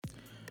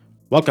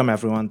Welcome,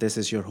 everyone. This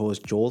is your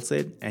host, Joel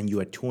Sid, and you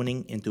are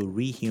tuning into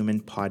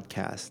Rehuman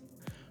Podcast.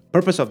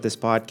 Purpose of this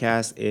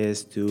podcast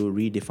is to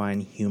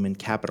redefine human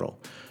capital.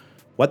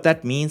 What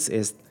that means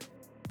is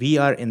we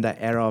are in the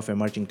era of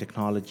emerging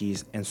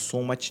technologies and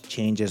so much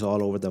changes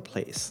all over the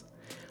place.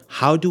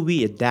 How do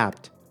we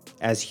adapt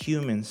as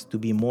humans to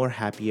be more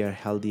happier,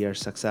 healthier,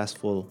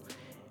 successful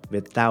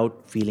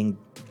without feeling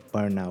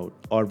burnout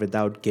or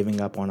without giving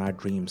up on our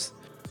dreams?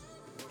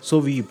 So,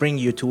 we bring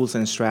you tools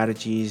and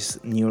strategies,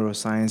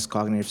 neuroscience,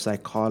 cognitive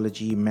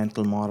psychology,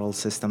 mental models,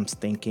 systems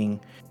thinking,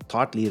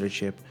 thought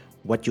leadership,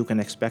 what you can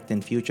expect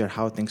in future,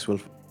 how things will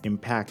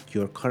impact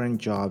your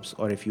current jobs,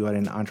 or if you are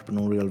in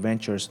entrepreneurial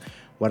ventures,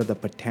 what are the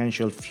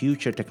potential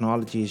future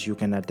technologies you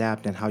can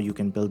adapt and how you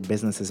can build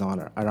businesses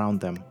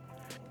around them.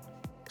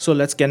 So,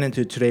 let's get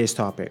into today's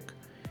topic.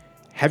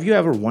 Have you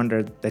ever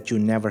wondered that you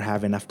never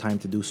have enough time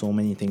to do so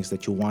many things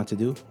that you want to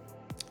do?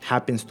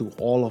 Happens to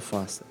all of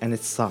us, and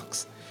it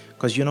sucks.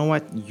 Because you know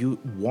what? You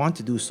want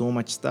to do so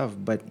much stuff,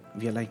 but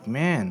we're like,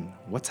 man,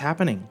 what's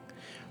happening?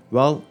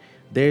 Well,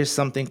 there's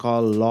something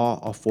called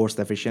law of forced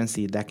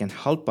efficiency that can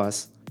help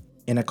us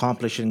in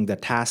accomplishing the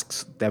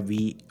tasks that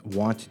we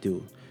want to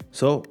do.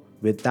 So,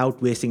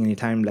 without wasting any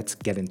time, let's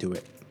get into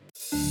it.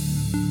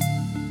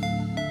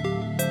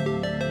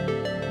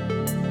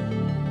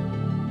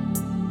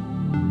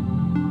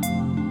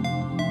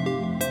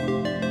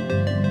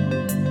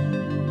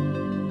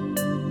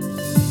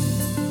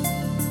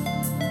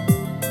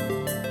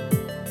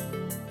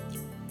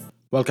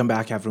 Welcome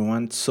back,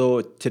 everyone.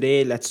 So,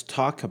 today let's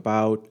talk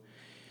about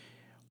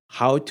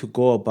how to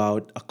go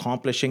about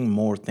accomplishing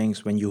more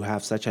things when you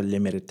have such a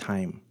limited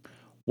time.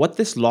 What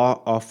this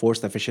law of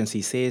forced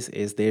efficiency says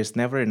is there's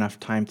never enough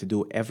time to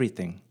do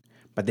everything,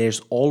 but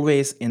there's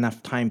always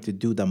enough time to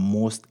do the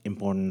most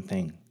important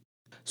thing.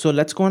 So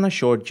let's go on a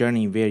short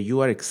journey where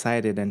you are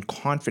excited and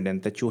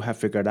confident that you have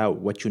figured out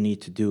what you need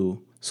to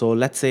do. So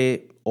let's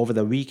say over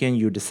the weekend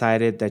you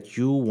decided that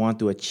you want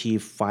to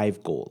achieve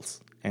 5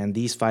 goals, and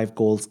these 5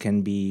 goals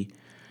can be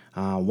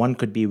one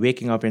could be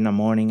waking up in the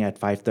morning at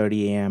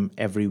 5:30 a.m.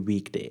 every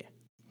weekday.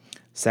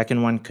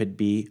 Second one could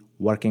be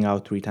working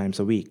out 3 times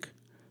a week.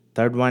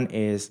 Third one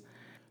is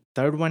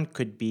Third one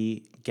could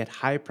be get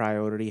high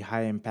priority,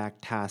 high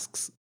impact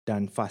tasks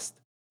done first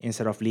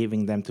instead of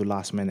leaving them to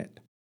last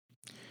minute.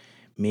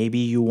 Maybe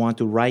you want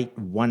to write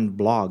one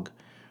blog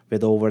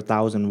with over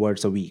 1,000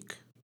 words a week.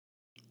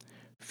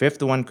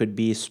 Fifth one could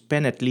be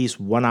spend at least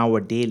 1 hour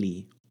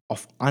daily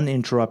of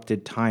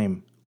uninterrupted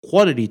time,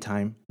 quality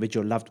time with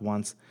your loved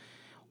ones.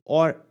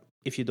 Or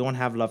if you don't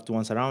have loved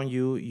ones around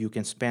you, you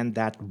can spend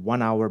that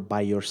 1 hour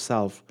by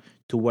yourself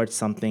towards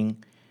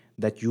something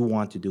that you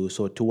want to do.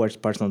 So, towards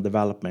personal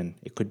development,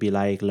 it could be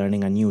like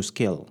learning a new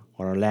skill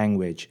or a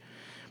language,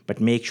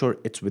 but make sure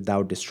it's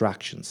without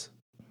distractions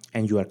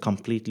and you are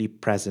completely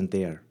present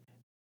there.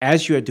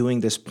 As you are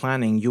doing this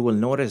planning, you will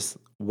notice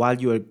while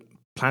you are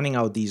planning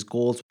out these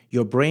goals,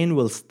 your brain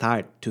will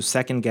start to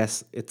second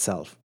guess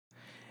itself.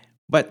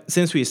 But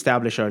since we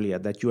established earlier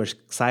that you are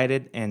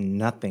excited and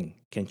nothing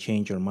can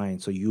change your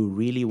mind, so you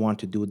really want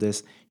to do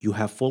this, you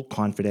have full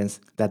confidence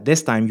that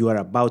this time you are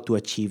about to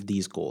achieve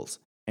these goals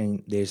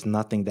and there's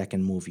nothing that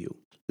can move you.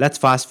 Let's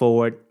fast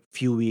forward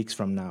few weeks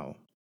from now.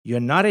 You're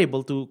not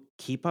able to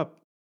keep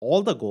up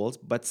all the goals,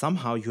 but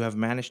somehow you have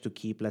managed to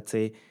keep, let's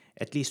say,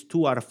 at least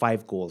 2 out of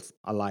 5 goals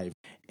alive.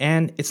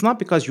 And it's not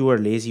because you were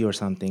lazy or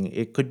something.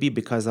 It could be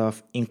because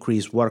of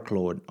increased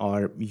workload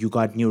or you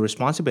got new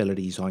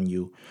responsibilities on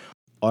you,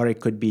 or it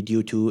could be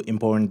due to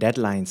important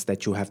deadlines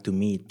that you have to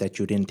meet that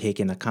you didn't take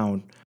in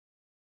account.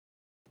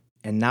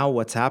 And now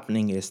what's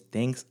happening is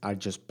things are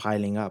just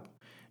piling up.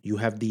 You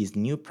have these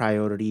new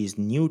priorities,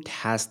 new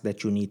tasks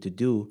that you need to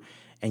do,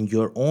 and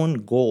your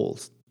own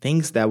goals,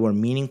 things that were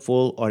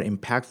meaningful or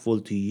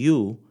impactful to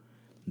you,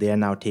 they are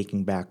now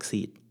taking back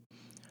seat.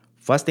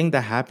 First thing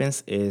that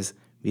happens is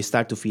we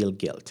start to feel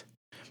guilt.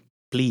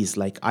 Please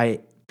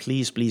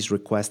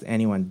request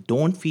anyone,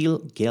 don't feel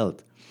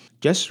guilt.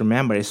 Just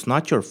remember it's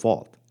not your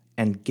fault,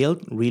 and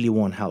guilt really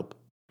won't help.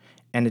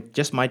 And it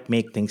just might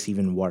make things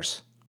even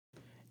worse.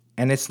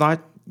 And it's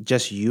not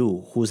just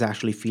you who's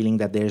actually feeling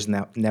that there's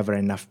never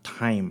enough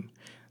time.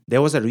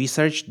 There was a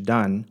research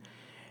done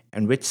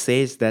and which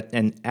says that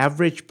an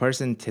average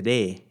person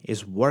today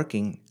is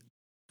working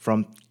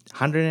from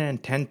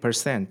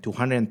 110% to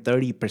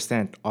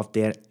 130% of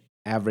their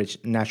average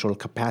natural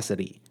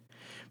capacity,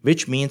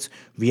 which means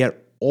we are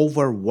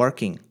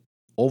overworking,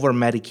 over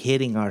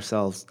medicating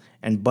ourselves,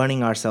 and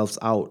burning ourselves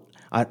out.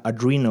 Our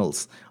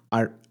adrenals,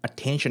 our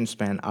attention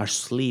span, our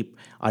sleep,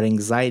 our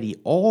anxiety,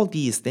 all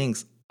these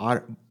things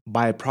are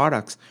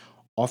byproducts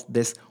of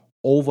this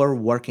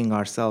overworking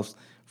ourselves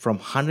from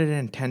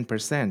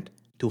 110%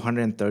 to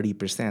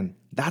 130%.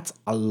 That's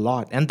a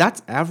lot, and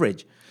that's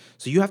average.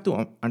 So you have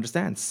to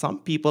understand some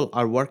people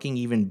are working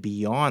even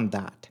beyond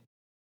that.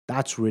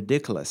 That's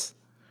ridiculous.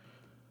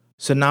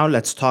 So now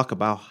let's talk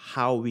about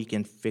how we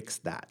can fix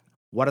that.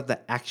 What are the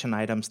action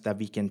items that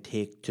we can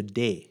take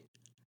today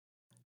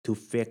to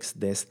fix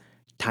this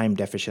time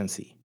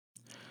deficiency?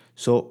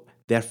 So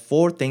there are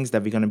 4 things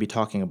that we're going to be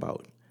talking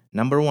about.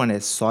 Number one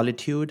is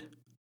solitude,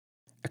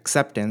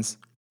 acceptance,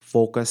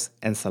 focus,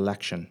 and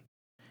selection.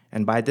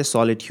 And by this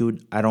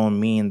solitude, I don't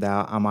mean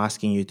that I'm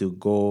asking you to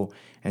go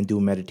and do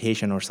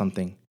meditation or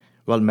something.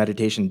 Well,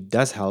 meditation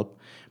does help,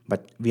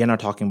 but we are not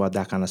talking about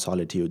that kind of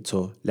solitude.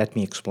 So let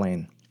me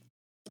explain.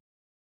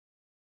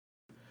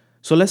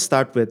 So let's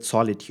start with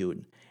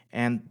solitude.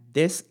 And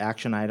this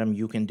action item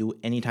you can do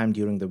anytime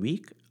during the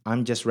week.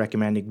 I'm just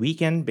recommending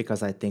weekend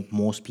because I think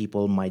most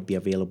people might be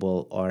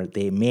available or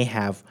they may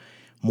have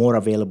more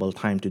available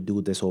time to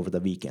do this over the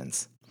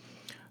weekends.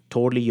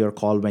 Totally your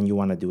call when you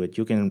want to do it.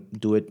 You can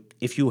do it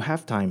if you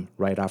have time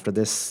right after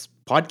this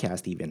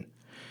podcast, even.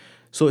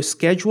 So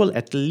schedule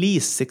at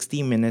least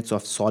 60 minutes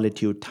of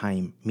solitude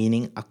time,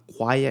 meaning a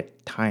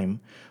quiet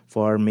time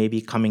for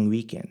maybe coming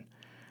weekend.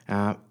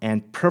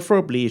 And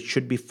preferably it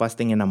should be first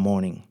thing in the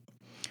morning.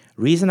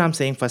 Reason I'm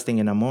saying first thing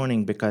in the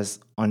morning because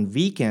on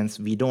weekends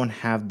we don't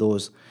have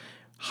those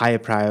high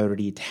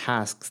priority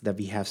tasks that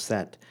we have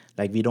set.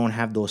 Like we don't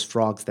have those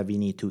frogs that we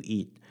need to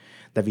eat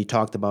that we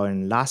talked about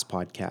in last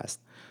podcast.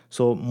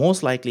 So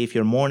most likely if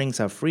your mornings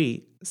are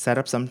free, set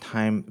up some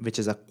time which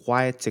is a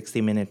quiet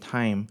 60-minute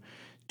time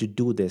to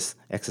do this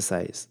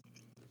exercise.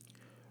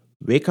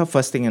 Wake up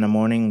first thing in the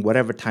morning,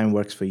 whatever time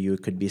works for you.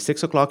 It could be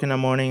 6 o'clock in the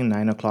morning,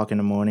 9 o'clock in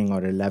the morning,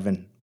 or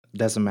 11.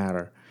 Doesn't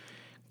matter.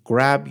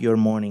 Grab your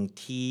morning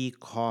tea,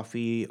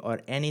 coffee,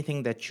 or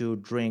anything that you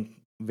drink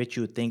which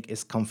you think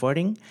is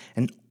comforting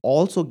and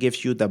also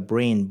gives you the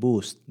brain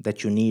boost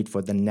that you need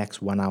for the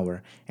next 1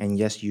 hour. And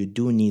yes, you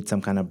do need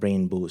some kind of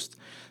brain boost.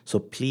 So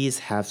please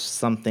have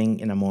something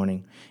in the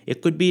morning.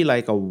 It could be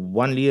like a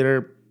 1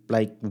 liter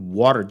like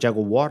water jug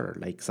of water.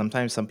 Like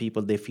sometimes some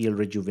people they feel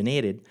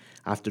rejuvenated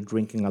after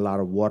drinking a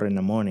lot of water in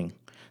the morning.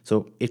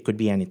 So it could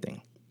be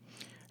anything.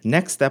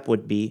 Next step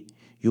would be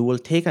you will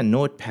take a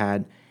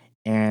notepad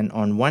and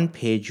on one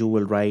page you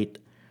will write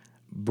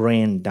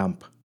brain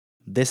dump.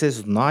 This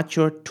is not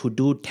your to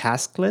do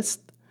task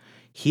list.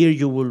 Here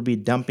you will be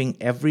dumping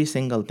every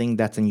single thing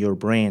that's in your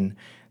brain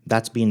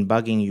that's been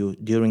bugging you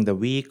during the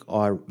week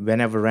or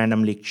whenever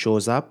randomly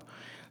shows up.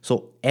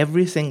 So,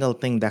 every single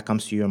thing that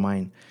comes to your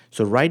mind.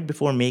 So, right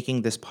before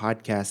making this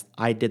podcast,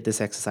 I did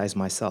this exercise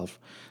myself.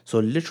 So,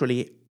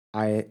 literally,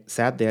 I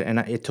sat there and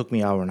it took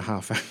me an hour and a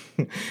half.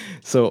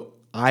 So,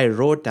 I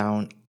wrote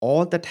down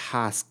all the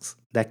tasks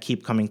that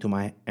keep coming to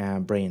my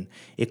brain.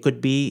 It could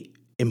be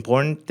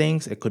important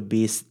things, it could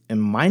be a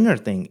minor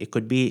thing, it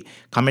could be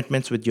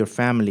commitments with your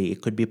family,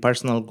 it could be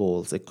personal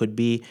goals, it could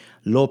be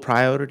low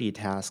priority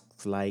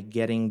tasks like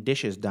getting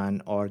dishes done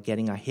or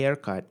getting a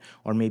haircut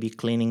or maybe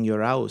cleaning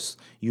your house,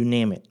 you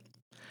name it.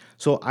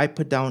 So I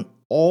put down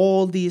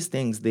all these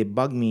things, they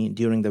bug me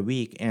during the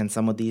week, and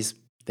some of these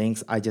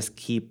things I just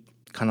keep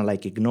kind of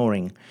like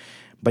ignoring.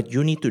 But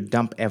you need to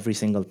dump every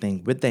single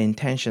thing with the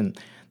intention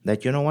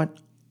that, you know what,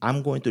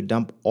 I'm going to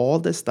dump all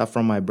this stuff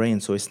from my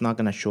brain so it's not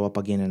going to show up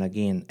again and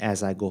again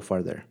as I go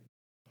further.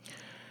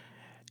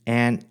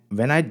 And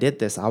when I did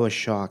this, I was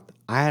shocked.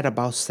 I had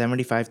about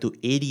 75 to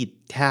 80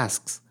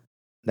 tasks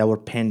that were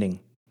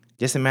pending.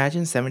 Just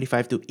imagine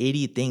 75 to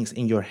 80 things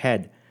in your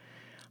head.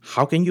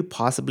 How can you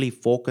possibly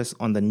focus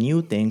on the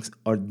new things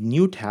or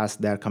new tasks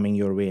that are coming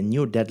your way,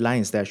 new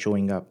deadlines that are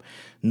showing up?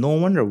 No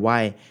wonder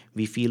why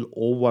we feel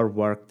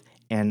overworked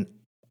and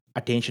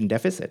attention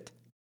deficit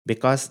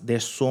because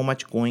there's so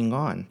much going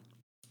on.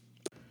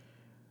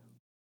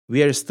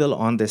 We are still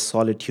on this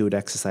solitude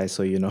exercise,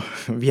 so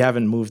we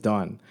haven't moved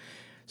on.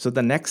 So,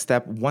 the next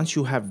step, once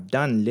you have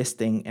done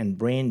listing and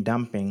brain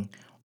dumping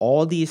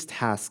all these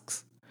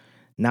tasks,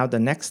 now the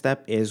next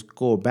step is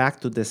go back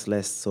to this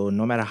list. So,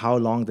 no matter how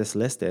long this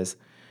list is,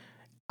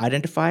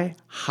 identify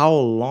how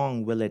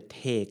long will it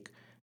take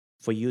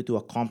for you to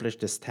accomplish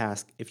this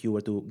task if you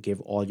were to give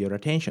all your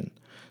attention.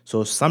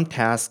 So some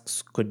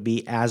tasks could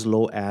be as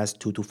low as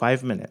 2 to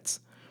 5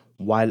 minutes,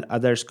 while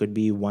others could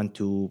be 1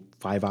 to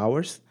 5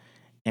 hours,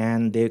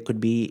 and there could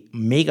be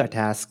mega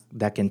tasks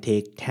that can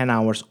take 10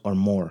 hours or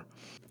more.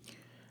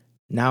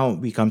 Now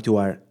we come to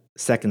our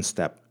second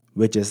step,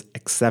 which is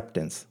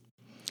acceptance.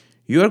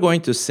 You are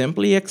going to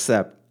simply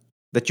accept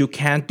that you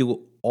can't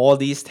do all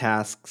these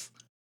tasks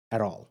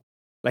at all.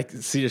 Like,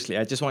 seriously,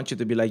 I just want you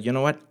to be like, you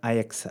know what? I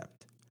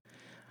accept.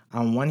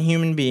 I'm one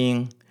human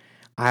being.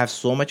 I have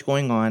so much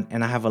going on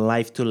and I have a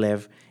life to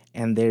live,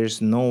 and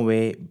there's no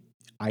way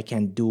I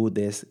can do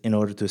this in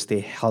order to stay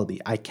healthy.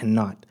 I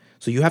cannot.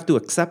 So you have to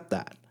accept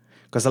that.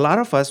 Because a lot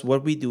of us,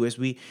 what we do is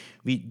we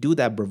do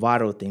that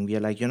bravado thing. We are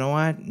like, you know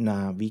what?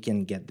 Nah, we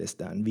can get this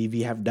done.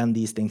 We have done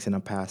these things in the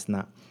past.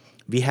 Nah,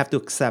 we have to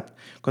accept.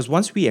 Because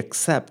once we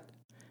accept,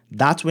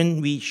 that's when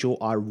we show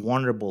our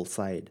vulnerable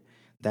side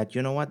that,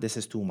 you know what, this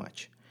is too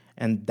much.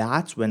 And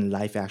that's when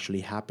life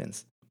actually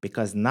happens.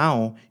 Because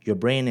now your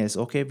brain is,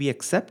 okay, we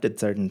accepted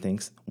certain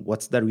things.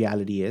 What's the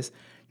reality is.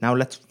 Now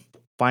let's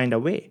find a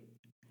way.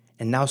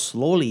 And now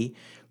slowly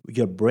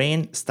your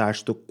brain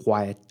starts to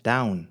quiet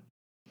down.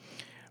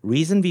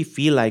 Reason we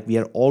feel like we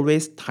are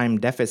always time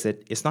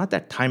deficit is not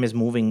that time is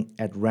moving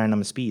at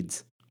random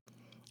speeds.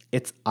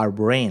 It's our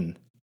brain.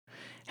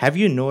 Have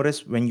you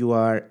noticed when you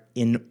are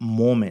in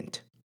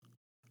moment,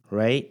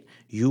 right?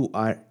 You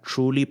are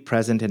truly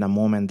present in a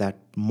moment. That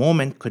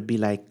moment could be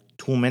like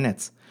 2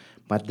 minutes,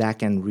 but that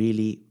can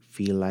really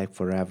feel like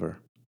forever.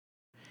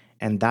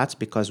 And that's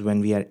because when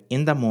we are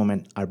in the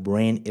moment, our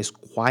brain is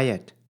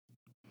quiet.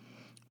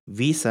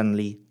 We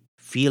suddenly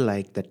feel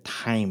like the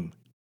time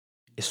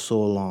is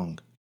so long.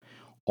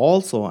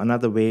 Also,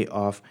 another way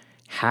of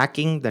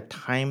hacking the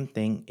time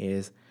thing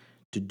is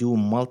to do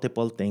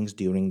multiple things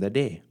during the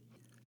day.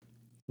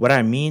 What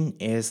I mean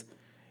is,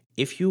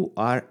 if you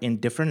are in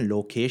different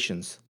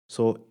locations,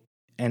 so,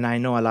 and I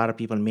know a lot of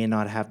people may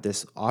not have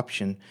this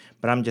option,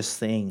 but I'm just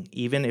saying,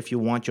 even if you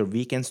want your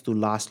weekends to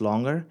last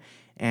longer,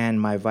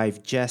 and my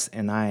wife Jess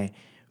and I,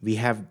 we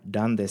have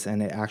done this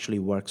and it actually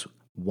works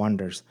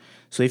wonders.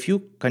 So if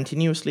you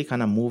continuously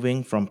kind of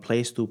moving from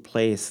place to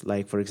place,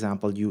 like for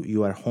example,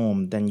 you are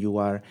home, then you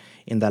are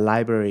in the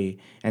library,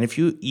 and if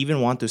you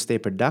even want to stay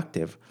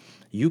productive,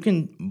 you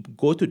can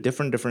go to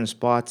different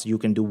spots. You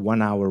can do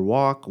 1 hour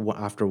walk.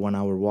 After 1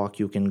 hour walk,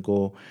 you can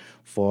go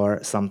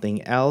for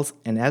something else,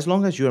 and as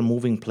long as you are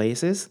moving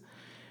places,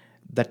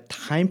 the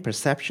time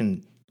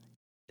perception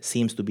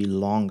seems to be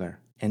longer.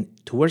 And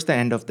towards the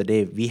end of the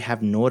day, we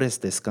have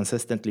noticed this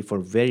consistently for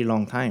a very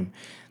long time,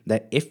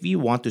 that if we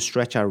want to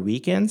stretch our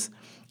weekends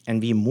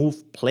and we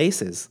move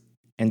places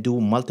and do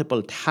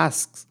multiple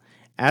tasks,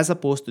 as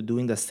opposed to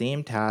doing the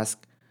same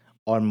task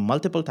or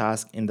multiple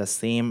tasks in the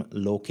same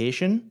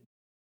location,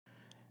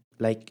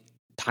 like,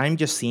 time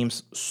just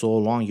seems so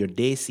long, your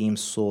day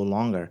seems so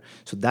longer.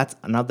 So that's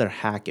another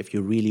hack if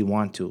you really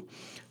want to.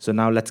 So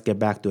now let's get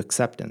back to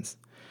acceptance.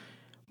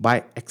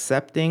 By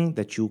accepting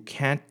that you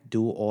can't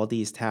do all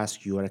these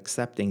tasks, you are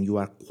accepting, you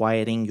are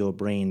quieting your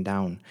brain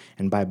down.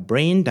 And by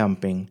brain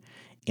dumping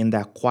in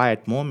that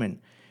quiet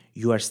moment,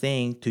 you are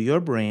saying to your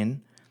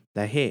brain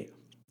that, hey,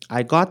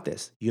 I got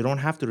this. You don't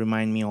have to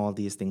remind me all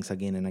these things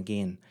again and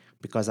again,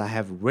 because I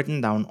have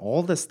written down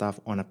all the stuff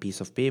on a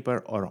piece of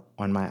paper or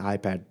on my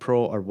iPad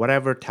Pro or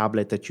whatever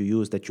tablet that you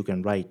use that you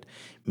can write.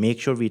 Make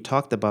sure we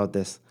talked about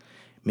this.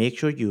 Make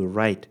sure you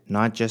write,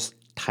 not just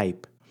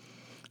type.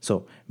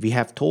 So we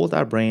have told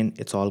our brain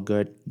it's all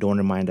good, don't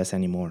remind us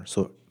anymore.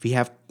 So we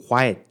have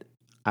quiet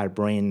our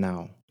brain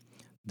now.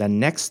 The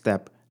next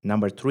step,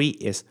 number three,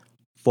 is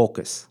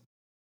focus.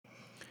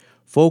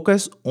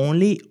 Focus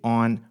only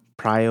on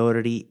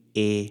priority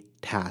A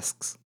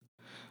tasks.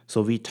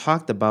 So we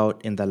talked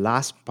about in the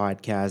last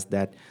podcast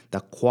that the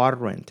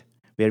quadrant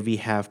where we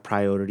have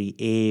priority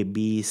A,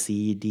 B,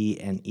 C, D,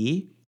 and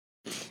E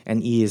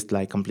is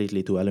like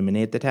completely to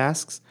eliminate the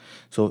tasks.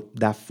 So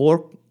that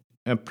four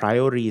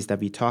priorities that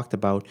we talked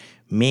about,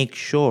 make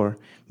sure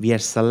we are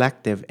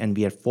selective and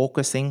we are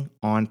focusing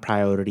on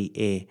priority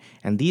A.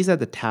 And these are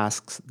the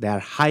tasks that are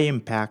high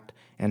impact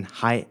and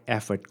high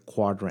effort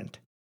quadrant.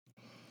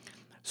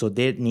 So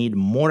they need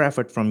more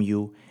effort from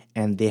you,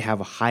 and they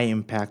have a high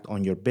impact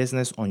on your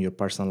business, on your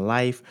personal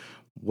life,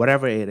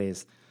 whatever it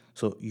is.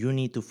 So you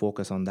need to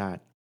focus on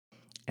that.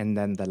 And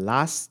then the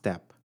last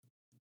step,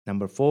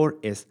 number four,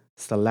 is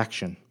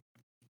selection.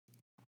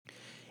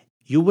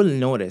 You will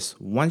notice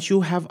once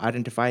you have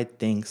identified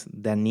things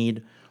that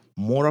need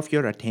more of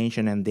your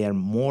attention and they are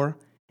more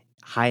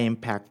high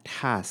impact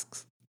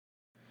tasks,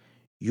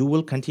 you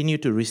will continue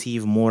to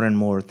receive more and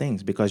more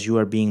things because you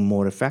are being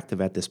more effective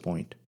at this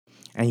point.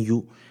 And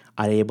you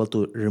are able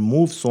to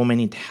remove so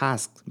many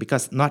tasks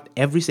because not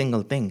every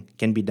single thing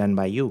can be done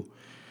by you.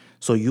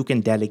 So you can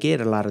delegate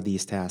a lot of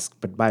these tasks,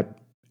 but by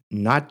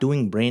not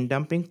doing brain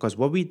dumping, because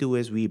what we do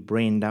is we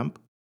brain dump,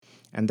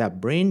 and that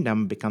brain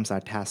dump becomes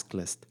our task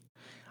list.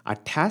 Our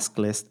task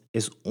list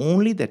is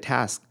only the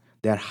tasks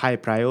that are high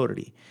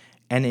priority.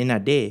 And in a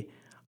day,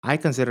 I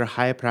consider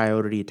high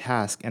priority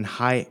tasks and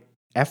high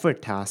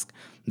effort tasks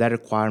that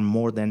require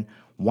more than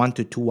 1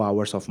 to 2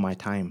 hours of my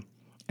time.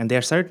 And there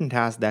are certain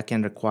tasks that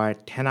can require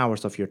 10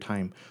 hours of your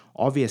time.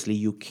 Obviously,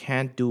 you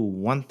can't do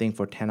one thing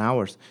for 10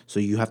 hours, so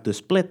you have to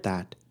split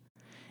that.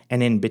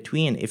 And in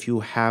between, if you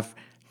have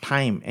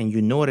time and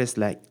you notice,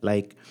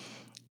 like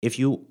if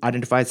you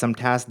identify some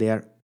tasks, they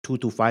are 2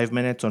 to 5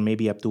 minutes or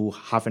maybe up to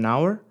half an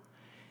hour,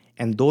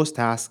 and those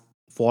tasks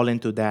fall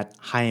into that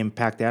high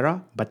impact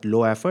era but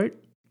low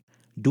effort,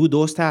 do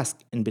those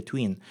tasks in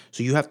between.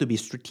 So you have to be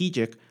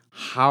strategic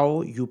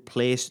how you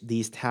place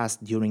these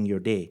tasks during your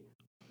day.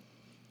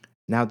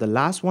 Now the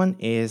last one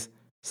is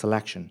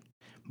selection.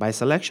 By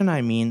selection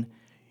I mean,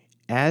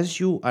 as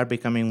you are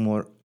becoming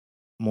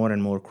more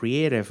and more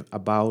creative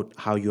about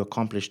how you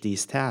accomplish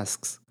these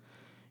tasks,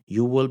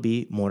 you will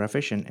be more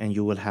efficient and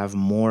you will have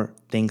more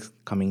things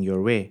coming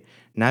your way.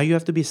 Now you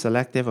have to be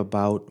selective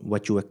about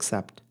what you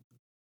accept.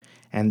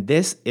 And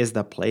this is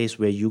the place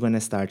where you're going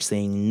to start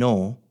saying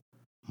no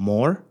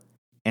more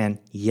and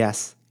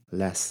yes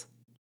less.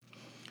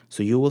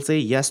 So you will say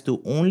yes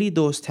to only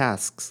those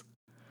tasks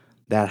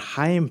that are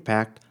high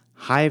impact,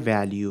 high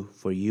value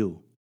for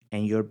you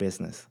and your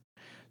business.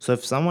 So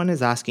if someone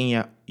is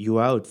asking you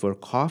out for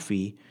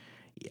coffee,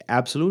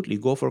 absolutely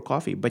go for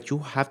coffee, but you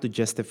have to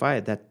justify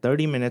that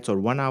 30 minutes or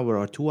 1 hour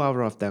or 2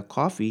 hour of that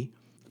coffee,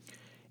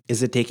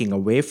 is it taking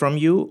away from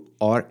you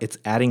or it's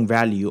adding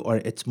value or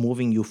it's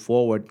moving you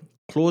forward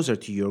closer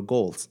to your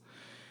goals.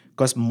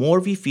 Because more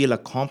we feel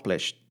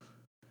accomplished,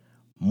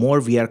 more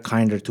we are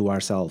kinder to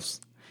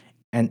ourselves.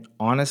 And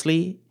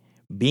honestly,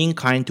 being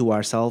kind to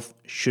ourselves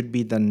should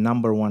be the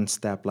number one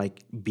step.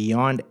 Like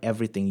beyond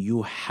everything,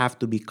 you have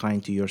to be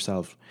kind to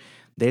yourself.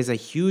 There's a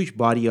huge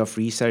body of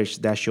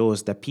research that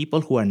shows that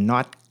people who are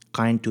not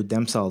kind to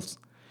themselves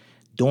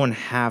don't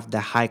have the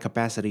high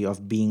capacity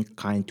of being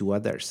kind to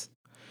others.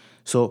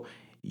 So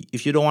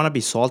if you don't want to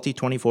be salty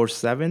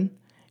 24/7,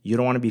 you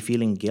don't want to be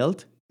feeling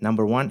guilt,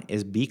 number one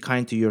is be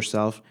kind to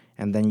yourself,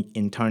 and then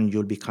in turn,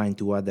 you'll be kind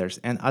to others,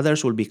 and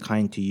others will be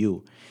kind to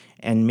you.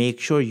 And make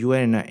sure you are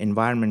in an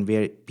environment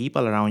where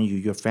people around you,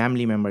 your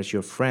family members,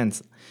 your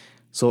friends.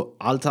 So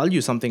I'll tell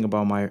you something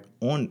about my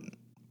own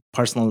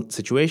personal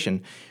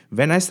situation.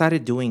 When I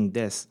started doing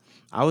this,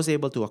 I was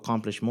able to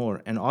accomplish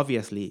more. And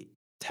obviously,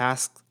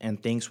 tasks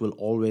and things will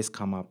always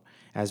come up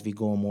as we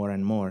go more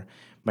and more.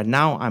 But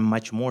now I'm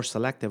much more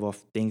selective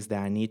of things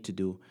that I need to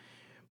do.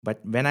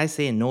 But when I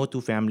say no to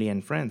family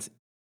and friends,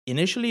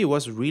 initially it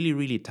was really,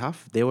 really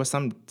tough. There were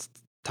some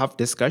tough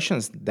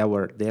discussions that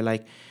were there.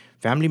 Like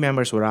family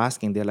members were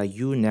asking, they're like,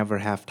 you never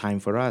have time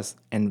for us.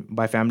 And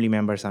by family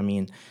members, I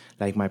mean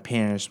like my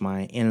parents,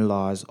 my in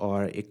laws,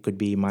 or it could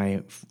be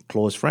my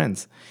close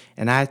friends.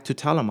 And I had to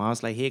tell them, I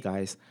was like, hey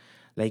guys,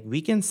 like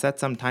we can set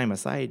some time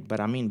aside, but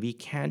I mean, we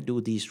can't do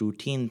these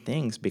routine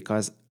things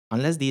because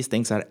unless these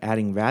things are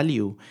adding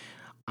value,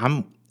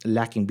 I'm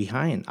lacking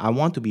behind. I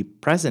want to be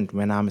present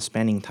when I'm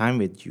spending time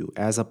with you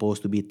as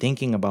opposed to be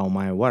thinking about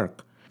my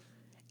work.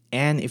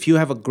 And if you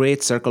have a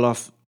great circle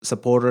of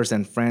supporters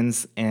and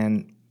friends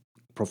and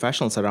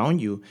professionals around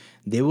you,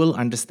 they will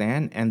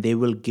understand and they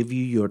will give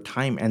you your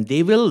time and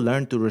they will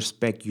learn to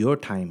respect your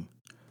time.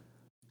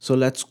 So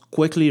let's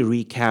quickly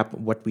recap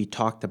what we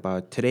talked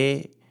about.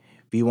 Today,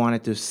 we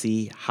wanted to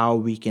see how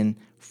we can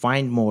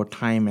find more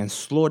time and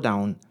slow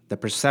down the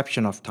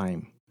perception of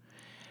time.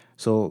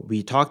 So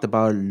we talked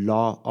about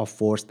law of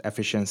forced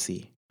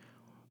efficiency,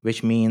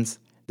 which means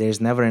there's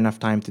never enough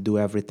time to do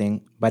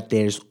everything, but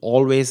there's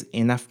always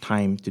enough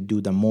time to do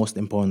the most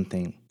important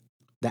thing.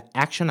 The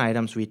action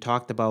items we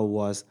talked about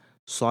was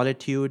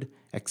solitude,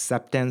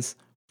 acceptance,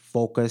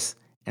 focus,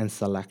 and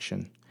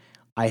selection.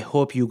 I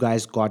hope you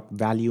guys got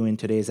value in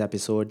today's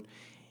episode.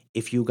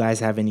 If you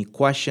guys have any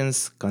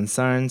questions,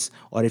 concerns,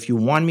 or if you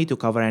want me to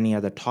cover any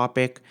other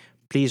topic,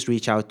 please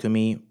reach out to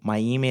me. My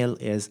email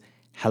is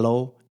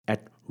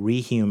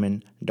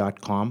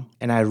hello@rehuman.com.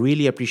 And I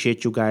really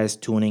appreciate you guys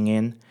tuning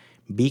in.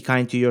 Be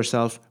kind to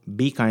yourself,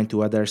 be kind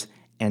to others,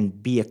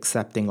 and be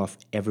accepting of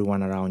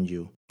everyone around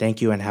you. Thank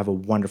you and have a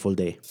wonderful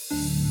day.